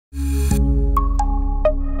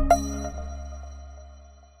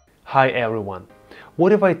Hi everyone!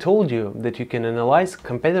 What if I told you that you can analyze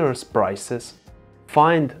competitors' prices,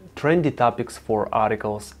 find trendy topics for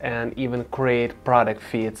articles, and even create product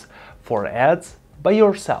feeds for ads by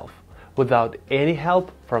yourself without any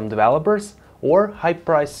help from developers or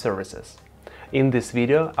high-priced services? In this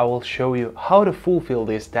video, I will show you how to fulfill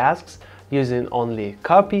these tasks using only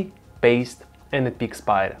copy, paste, and Netpeak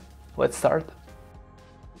Spider. Let's start.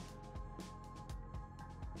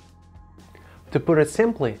 To put it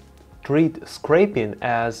simply, treat scraping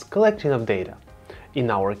as collecting of data. In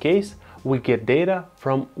our case, we get data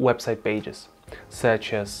from website pages,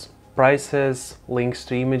 such as prices, links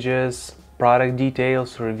to images, product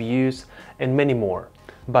details, reviews, and many more,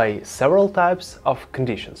 by several types of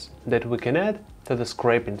conditions that we can add to the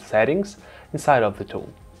scraping settings inside of the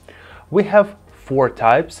tool. We have 4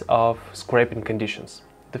 types of scraping conditions.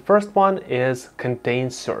 The first one is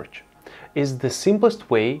contains search. It's the simplest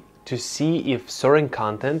way to see if certain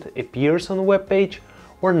content appears on a web page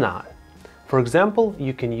or not. For example,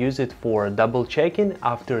 you can use it for double checking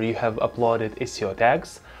after you have uploaded SEO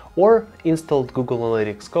tags or installed Google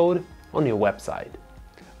Analytics code on your website.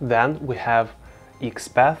 Then we have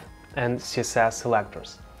XPath and CSS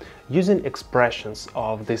selectors. Using expressions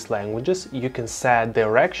of these languages, you can set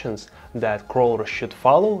directions that crawlers should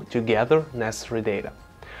follow to gather necessary data.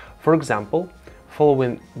 For example,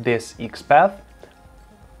 following this XPath,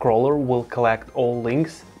 crawler will collect all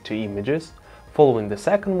links to images. Following the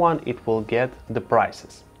second one, it will get the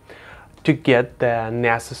prices. To get the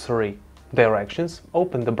necessary directions,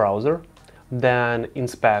 open the browser, then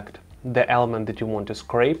inspect the element that you want to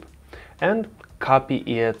scrape and copy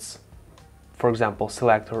its, for example,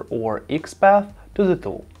 selector or XPath to the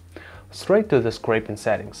tool. Straight to the scraping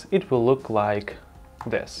settings. It will look like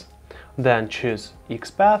this. Then choose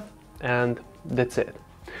XPath and that's it.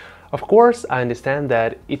 Of course, I understand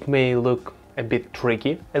that it may look a bit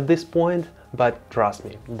tricky at this point, but trust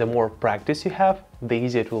me, the more practice you have, the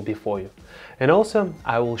easier it will be for you. And also,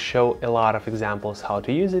 I will show a lot of examples how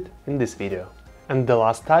to use it in this video. And the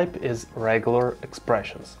last type is regular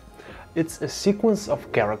expressions. It's a sequence of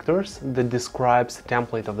characters that describes the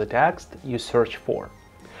template of the text you search for.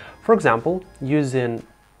 For example, using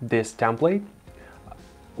this template,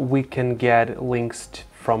 we can get links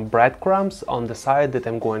from breadcrumbs on the site that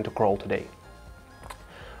I'm going to crawl today.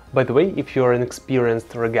 By the way, if you're an experienced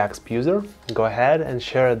regex user, go ahead and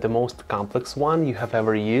share the most complex one you have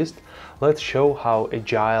ever used. Let's show how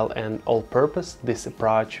agile and all-purpose this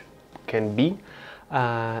approach can be.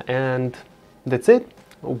 And that's it.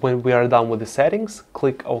 When we are done with the settings,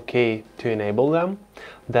 click OK to enable them.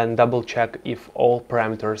 Then double check if all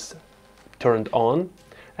parameters turned on,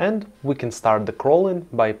 and we can start the crawling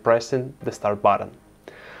by pressing the start button.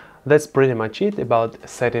 That's pretty much it about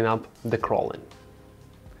setting up the crawling.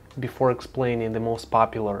 Before explaining the most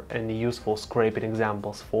popular and useful scraping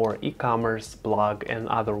examples for e-commerce, blog, and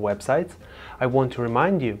other websites, I want to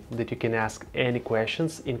remind you that you can ask any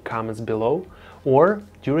questions in comments below or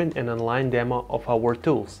during an online demo of our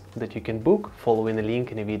tools that you can book following the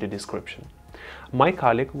link in the video description. My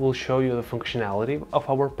colleague will show you the functionality of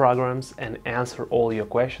our programs and answer all your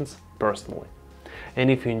questions personally. And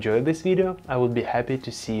if you enjoyed this video, I would be happy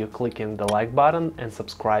to see you clicking the like button and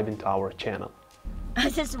subscribing to our channel. I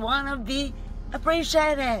just want to be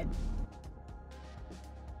appreciated.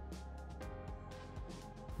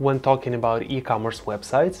 When talking about e-commerce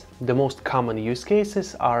websites, the most common use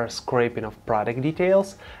cases are scraping of product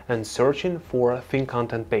details and searching for thin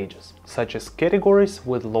content pages, such as categories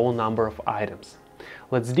with low number of items.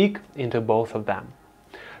 Let's dig into both of them.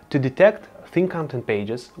 To detect thin content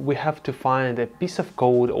pages, we have to find a piece of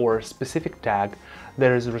code or specific tag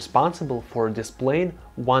that is responsible for displaying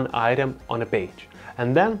one item on a page,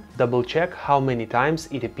 and then double check how many times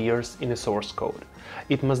it appears in a source code.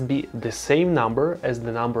 It must be the same number as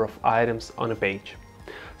the number of items on a page.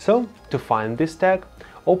 So, to find this tag,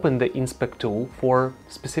 open the inspect tool for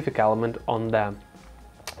specific element on the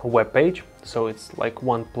web page, so it's like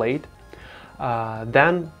one plate.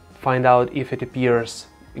 Then find out if it appears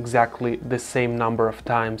exactly the same number of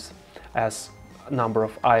times as number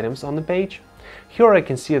of items on the page. Here I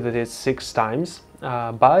can see that it's 6 times,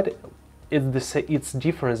 but it's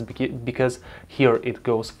different because here it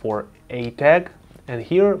goes for a tag and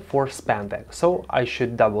here for span tag, so I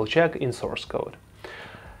should double check in source code.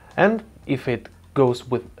 And if it goes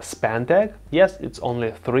with span tag, yes, it's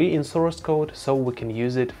only 3 in source code, so we can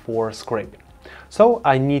use it for scraping. So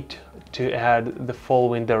I need to add the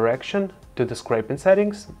following direction to the scraping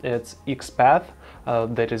settings. It's XPath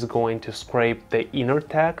that is going to scrape the inner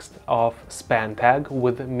text of span tag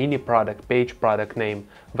with mini product page product name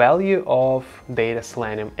value of data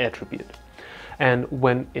selenium attribute. And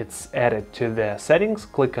when it's added to the settings,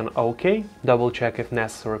 click on OK, double check if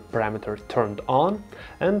necessary parameter turned on,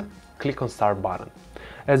 and click on Start button.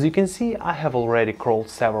 As you can see, I have already crawled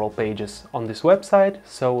several pages on this website,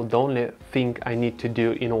 so the only thing I need to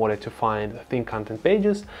do in order to find thin content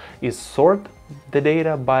pages is sort the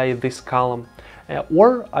data by this column,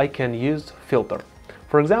 or I can use filter.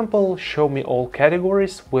 For example, show me all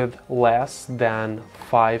categories with less than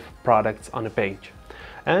 5 products on a page.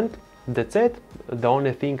 And that's it. The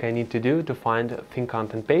only thing I need to do to find thin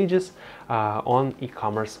content pages on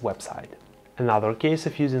e-commerce website. Another case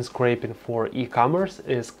of using scraping for e-commerce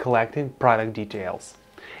is collecting product details.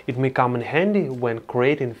 It may come in handy when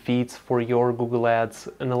creating feeds for your Google Ads,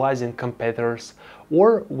 analyzing competitors,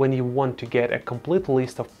 or when you want to get a complete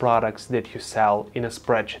list of products that you sell in a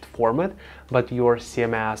spreadsheet format, but your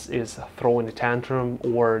CMS is throwing a tantrum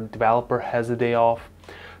or developer has a day off.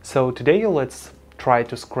 So today let's try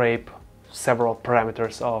to scrape several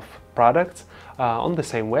parameters of products on the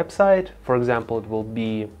same website. For example, it will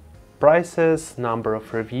be prices, number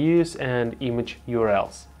of reviews, and image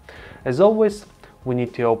URLs. As always, we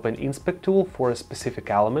need to open Inspect tool for a specific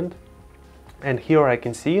element. And here I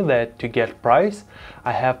can see that to get price,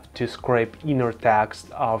 I have to scrape inner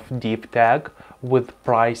text of div tag with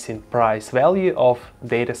price in price value of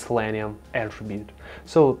data selenium attribute.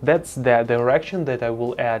 So that's the direction that I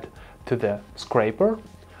will add to the scraper.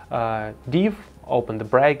 Div, open the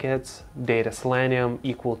brackets, data selenium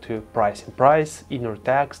equal to price in price, inner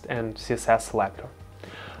text, and CSS selector.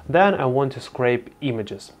 Then I want to scrape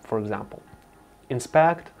images, for example.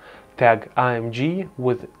 Inspect, tag img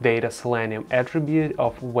with data selenium attribute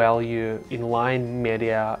of value inline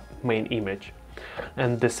media main image.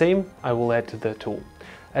 And the same I will add to the tool.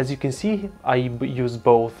 As you can see, I use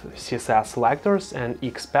both CSS selectors and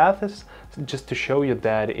XPaths just to show you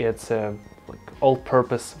that it's a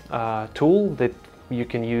all-purpose tool that you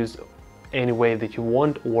can use any way that you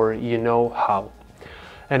want or you know how.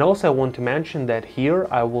 And also I want to mention that here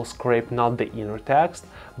I will scrape not the inner text,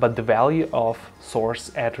 but the value of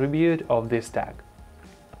source attribute of this tag.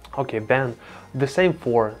 Okay, then the same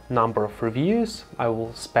for number of reviews. I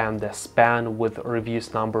will span the span with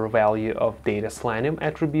reviews number value of data selenium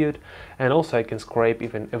attribute, and also I can scrape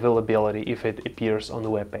even availability if it appears on the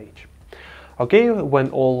web page. Okay, when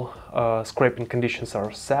all scraping conditions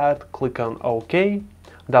are set, click on OK,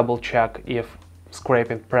 double check if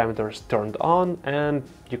scraping parameters turned on, and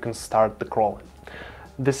you can start the crawling.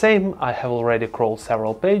 The same, I have already crawled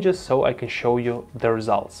several pages, so I can show you the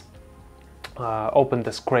results. Open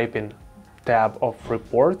the scraping tab of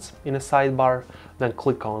reports in a sidebar, then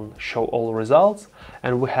click on show all results,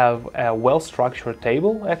 and we have a well-structured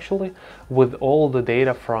table actually with all the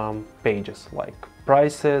data from pages like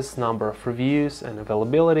prices, number of reviews and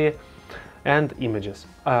availability, and images.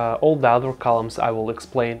 All the other columns I will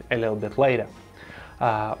explain a little bit later.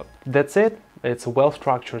 That's it. It's a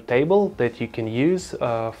well-structured table that you can use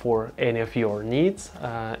for any of your needs,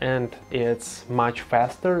 and it's much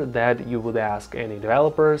faster than you would ask any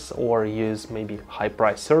developers or use maybe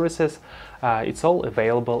high-price services. It's all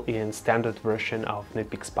available in standard version of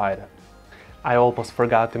Netpeak Spider. I almost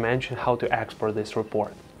forgot to mention how to export this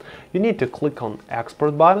report. You need to click on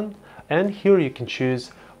Export button, and here you can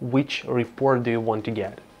choose which report do you want to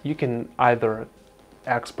get. You can either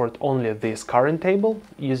export only this current table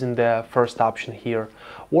using the first option here,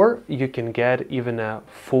 or you can get even a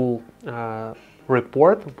full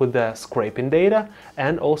report with the scraping data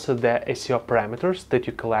and also the SEO parameters that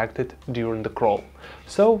you collected during the crawl.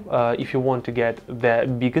 So if you want to get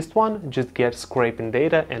the biggest one, just get scraping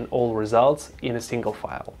data and all results in a single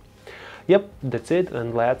file. Yep, that's it,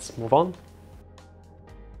 and let's move on.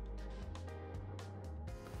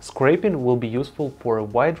 Scraping will be useful for a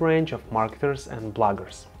wide range of marketers and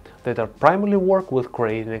bloggers that are primarily work with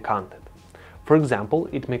creating content. For example,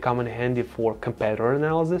 it may come in handy for competitor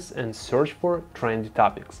analysis and search for trendy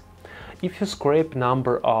topics. If you scrape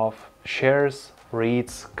number of shares,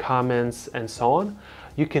 reads, comments, and so on,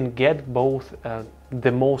 you can get both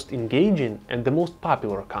the most engaging and the most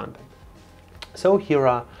popular content. So here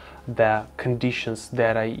are the conditions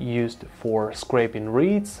that I used for scraping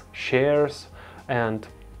reads, shares, and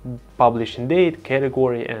publishing date,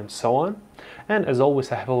 category, and so on. And as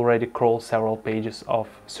always, I have already crawled several pages of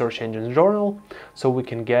Search Engine Journal, so we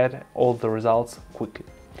can get all the results quickly.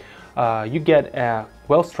 You get a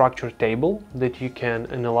well-structured table that you can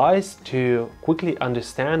analyze to quickly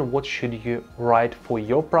understand what should you write for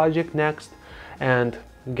your project next and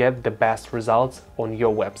get the best results on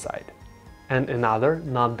your website. And another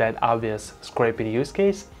not that obvious scraping use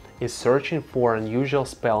case is searching for unusual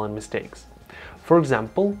spelling mistakes. For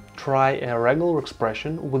example, try a regular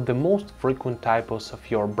expression with the most frequent typos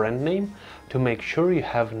of your brand name to make sure you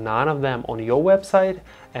have none of them on your website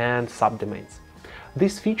and subdomains.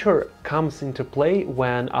 This feature comes into play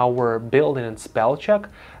when our built-in and spell check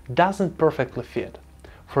doesn't perfectly fit.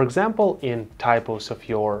 For example, in typos of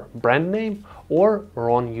your brand name or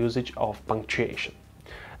wrong usage of punctuation.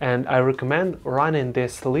 And I recommend running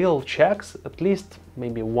these little checks at least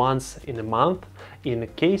maybe once in a month in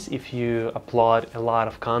case if you upload a lot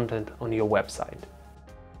of content on your website.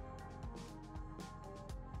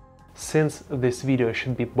 Since this video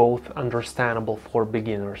should be both understandable for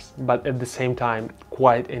beginners, but at the same time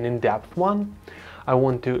quite an in-depth one, I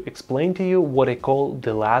want to explain to you what I call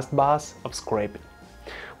the last boss of scraping.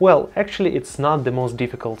 Well, actually it's not the most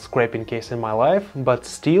difficult scraping case in my life, but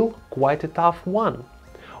still quite a tough one.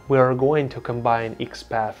 We are going to combine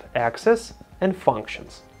XPath access and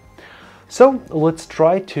functions. So let's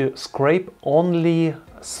try to scrape only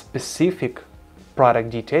specific product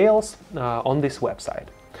details on this website.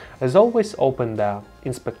 As always, open the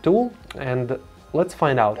Inspect tool and let's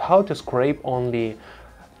find out how to scrape only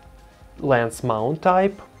lens mount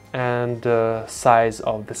type and size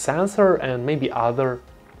of the sensor and maybe other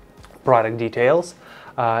product details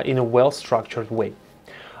in a well-structured way.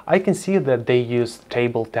 I can see that they use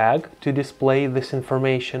table tag to display this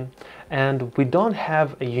information, and we don't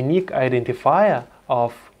have a unique identifier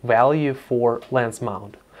of value for lens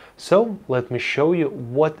mount. So let me show you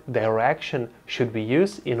what direction should we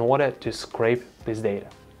use in order to scrape this data.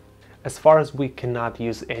 As far as we cannot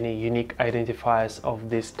use any unique identifiers of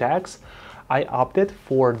these tags, I opted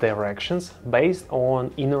for directions based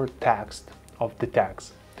on inner text of the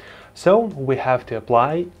tags. So we have to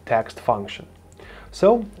apply text function.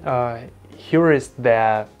 So here is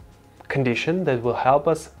the condition that will help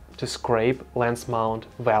us to scrape lens mount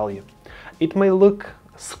value. It may look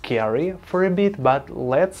scary for a bit, but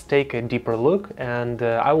let's take a deeper look and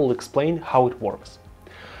I will explain how it works.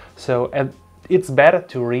 So it's better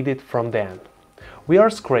to read it from the end. We are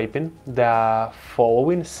scraping the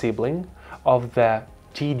following sibling of the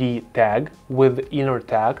TD tag with inner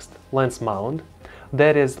text lens mount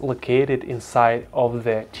that is located inside of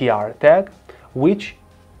the TR tag, which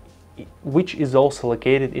is also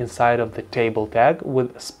located inside of the table tag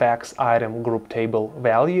with specs item group table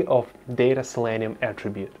value of data selenium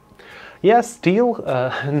attribute. Yes,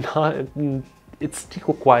 it's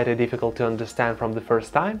still quite difficult to understand from the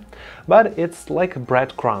first time, but it's like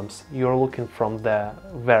breadcrumbs. You're looking from the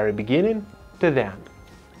very beginning to the end.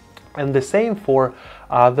 And the same for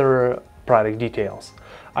other product details.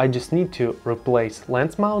 I just need to replace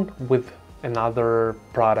lens mount with another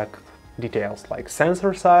product details like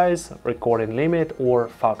sensor size, recording limit or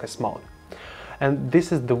focus mode. And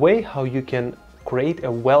this is the way how you can create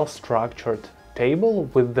a well-structured table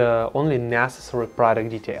with the only necessary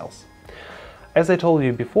product details. As I told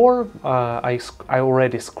you before, I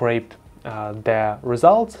already scraped the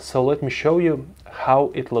results, so let me show you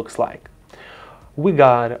how it looks like. We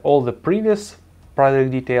got all the previous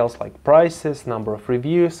product details like prices, number of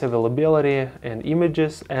reviews, availability and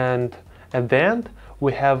images, and at the end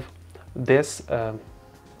we have these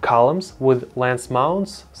columns with lens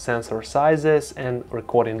mounts, sensor sizes and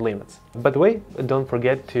recording limits. By the way, don't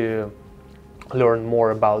forget to learn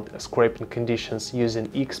more about scraping conditions using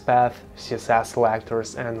XPath, CSS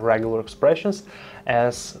selectors and regular expressions,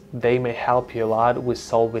 as they may help you a lot with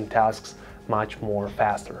solving tasks much more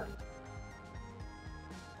faster.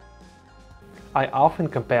 I often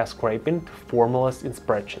compare scraping to formulas in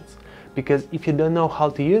spreadsheets, because if you don't know how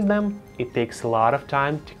to use them, it takes a lot of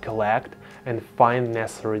time to collect and find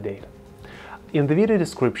necessary data. In the video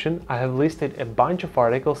description, I have listed a bunch of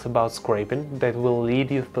articles about scraping that will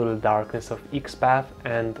lead you through the darkness of XPath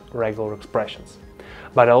and regular expressions.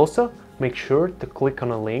 But also, make sure to click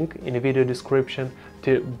on a link in the video description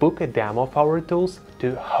to book a demo of our tools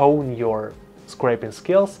to hone your scraping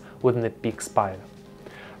skills with Netpeak Spider.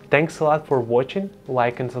 Thanks a lot for watching,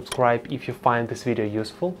 like and subscribe if you find this video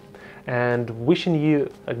useful, and wishing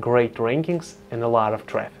you a great rankings and a lot of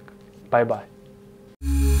traffic. Bye bye.